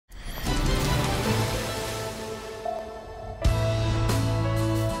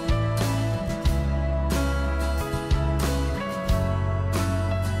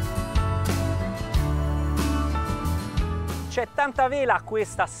C'è tanta vela a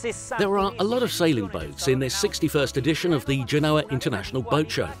questa 60. There are a lot of sailing boats in this 61st edition of the Genoa International Boat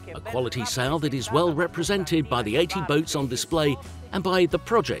Show, a quality sail that is well represented by the 80 boats on display and by the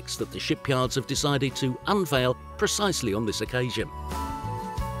projects that the shipyards have decided to unveil precisely on this occasion.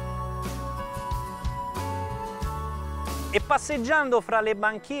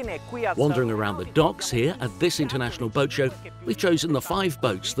 Wandering around the docks here at this international boat show, we've chosen the 5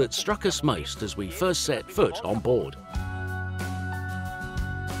 boats that struck us most as we first set foot on board.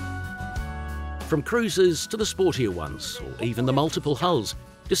 From cruisers to the sportier ones, or even the multiple hulls,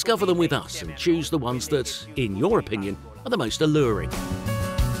 discover them with us and choose the ones that, in your opinion, are the most alluring.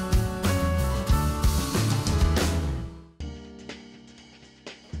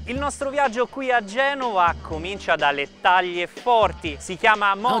 Il nostro viaggio qui a Genova comincia dalle taglie forti. Si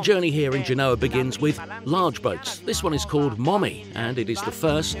chiama Momi. Our journey here in Genoa begins with large boats. This one is called Momi, and it is the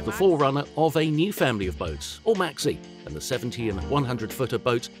forerunner of a new family of boats, or maxi, and the 70 and 100-footer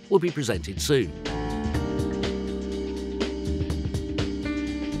boats will be presented soon.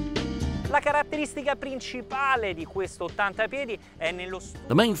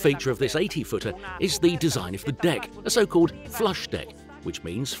 The main feature of this 80-footer is the design of the deck, a so-called flush deck, which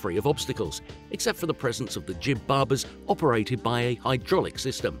means free of obstacles, except for the presence of the jib barbers operated by a hydraulic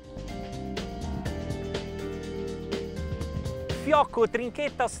system.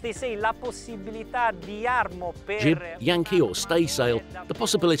 Jib, yankee or staysail, the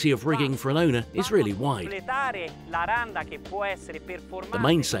possibility of rigging for an owner is really wide. The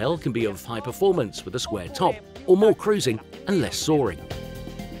mainsail can be of high performance with a square top, or more cruising and less soaring.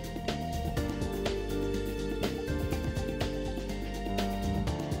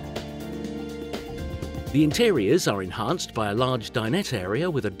 The interiors are enhanced by a large dinette area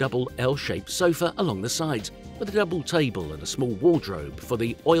with a double L-shaped sofa along the sides, with a double table and a small wardrobe for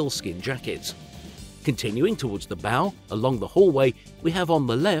the oilskin jackets. Continuing towards the bow, along the hallway, we have on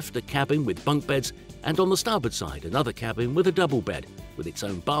the left a cabin with bunk beds, and on the starboard side another cabin with a double bed, with its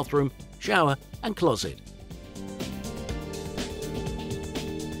own bathroom, shower and closet.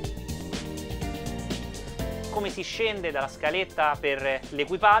 Come si scende dalla scaletta per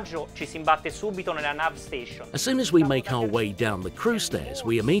l'equipaggio, ci si imbatte subito nella nav station. As soon as we make our way down the crew stairs,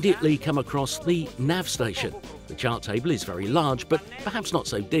 we immediately come across the nav station. The chart table is very large, but perhaps not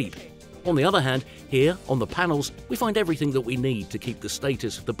so deep. On the other hand, here on the panels, we find everything that we need to keep the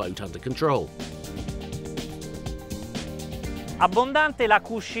status of the boat under control.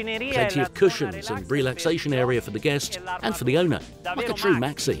 Plenty of cushions and relaxation area for the guests and for the owner, like a true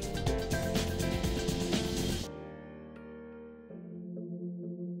maxi.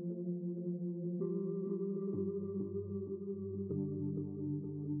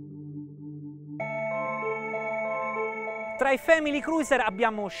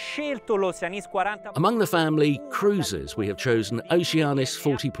 Among the family cruisers, we have chosen Oceanis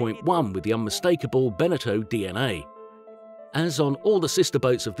 40.1 with the unmistakable Beneteau DNA. As on all the sister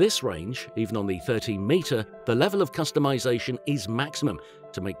boats of this range, even on the 13-metre, the level of customization is maximum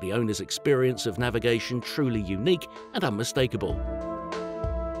to make the owner's experience of navigation truly unique and unmistakable.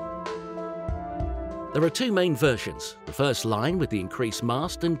 There are 2 main versions. The first line with the increased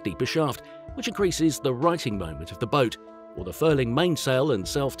mast and deeper shaft, which increases the righting moment of the boat, or the furling mainsail and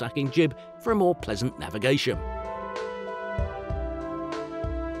self-tacking jib for a more pleasant navigation.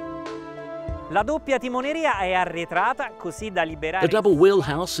 The double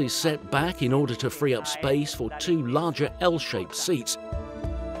wheelhouse is set back in order to free up space for 2 larger L-shaped seats.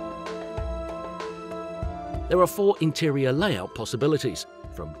 There are 4 interior layout possibilities,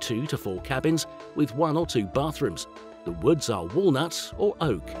 from 2 to 4 cabins with 1 or 2 bathrooms. The woods are walnut or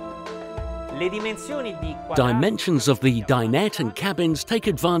oak. Dimensions of the dinette and cabins take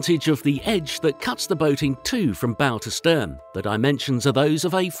advantage of the edge that cuts the boat in 2 from bow to stern. The dimensions are those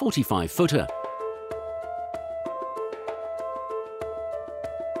of a 45-footer.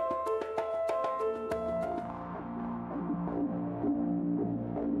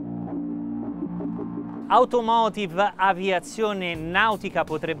 Automotive, aviazione, nautica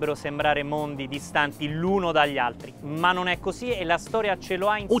potrebbero sembrare mondi distanti l'uno dagli altri, ma non è così e la storia ce lo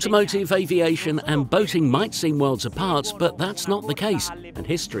ha insegnato. Automotive, aviation and boating might seem worlds apart, but that's not the case, and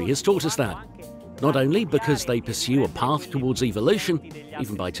history has taught us that. Not only because they pursue a path towards evolution,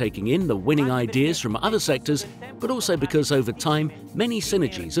 even by taking in the winning ideas from other sectors, but also because over time many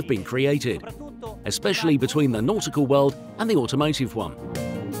synergies have been created, especially between the nautical world and the automotive one.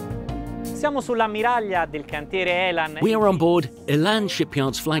 We are on board Elan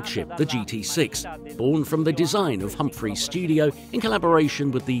shipyard's flagship, the GT6, born from the design of Humphrey's studio in collaboration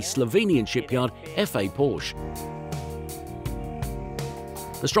with the Slovenian shipyard FA Porsche.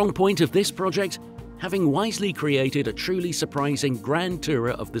 The strong point of this project? having wisely created a truly surprising grand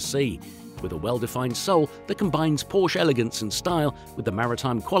tourer of the sea, with a well-defined soul that combines Porsche elegance and style with the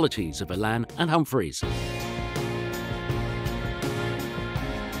maritime qualities of Elan and Humphreys.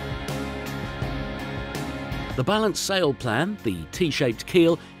 The balanced sail plan, the T-shaped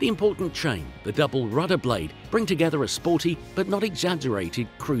keel, the important chain, the double rudder blade bring together a sporty but not exaggerated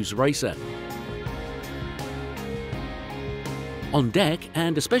cruise racer. On deck,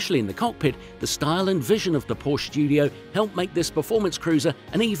 and especially in the cockpit, the style and vision of the Porsche Studio help make this performance cruiser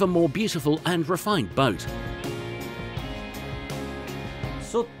an even more beautiful and refined boat.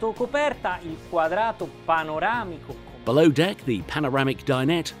 Sotto coperta il quadrato panoramico. Below deck, the panoramic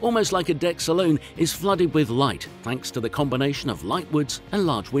dinette, almost like a deck saloon, is flooded with light thanks to the combination of lightwoods and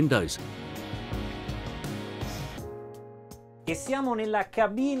large windows.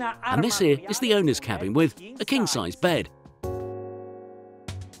 And this here is the owner's cabin with a king-size bed.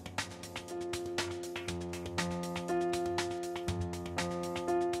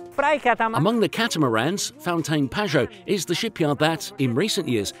 Among the catamarans, Fountaine Pajot is the shipyard that, in recent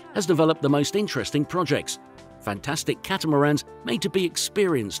years, has developed the most interesting projects. Fantastic catamarans made to be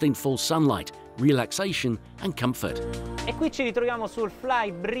experienced in full sunlight, relaxation and comfort.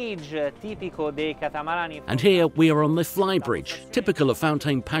 And here we are on the fly bridge, typical of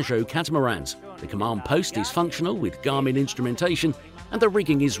Fountaine Pajot catamarans. The command post is functional with Garmin instrumentation, and the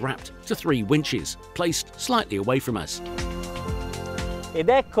rigging is wrapped to 3 winches, placed slightly away from us.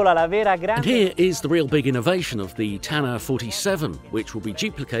 And here is the real big innovation of the Tanna 47, which will be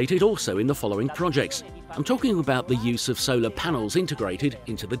duplicated also in the following projects. I'm talking about the use of solar panels integrated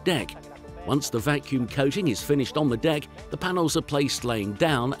into the deck. Once the vacuum coating is finished on the deck, the panels are placed laying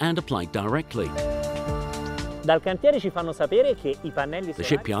down and applied directly. The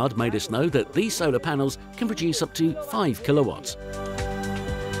shipyard made us know that these solar panels can produce up to 5 kilowatts.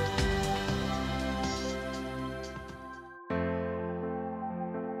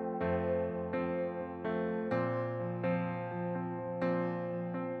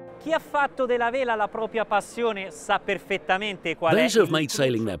 Those who have made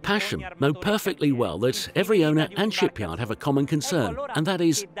sailing their passion know perfectly well that every owner and shipyard have a common concern, and that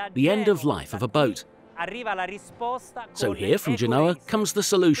is the end of life of a boat. So here from Genoa comes the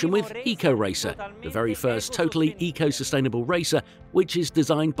solution with Eco Racer, the very first totally eco-sustainable racer, which is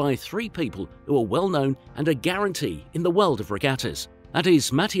designed by 3 people who are well known and a guarantee in the world of regattas. That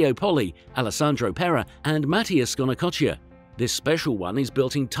is Matteo Poli, Alessandro Pera and Mattia Sconacoccia. This special one is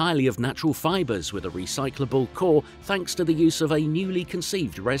built entirely of natural fibres with a recyclable core thanks to the use of a newly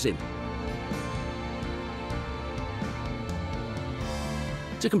conceived resin.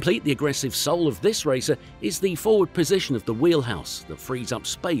 To complete the aggressive soul of this racer is the forward position of the wheelhouse that frees up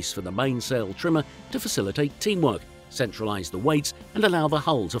space for the mainsail trimmer to facilitate teamwork, centralise the weights and allow the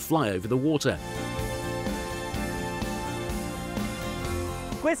hull to fly over the water.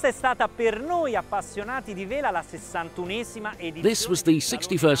 This was the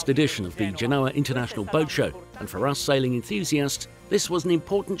 61st edition of the Genoa International Boat Show, and for us sailing enthusiasts, this was an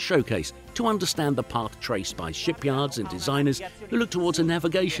important showcase to understand the path traced by shipyards and designers who look towards a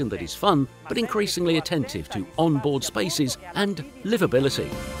navigation that is fun, but increasingly attentive to onboard spaces and livability.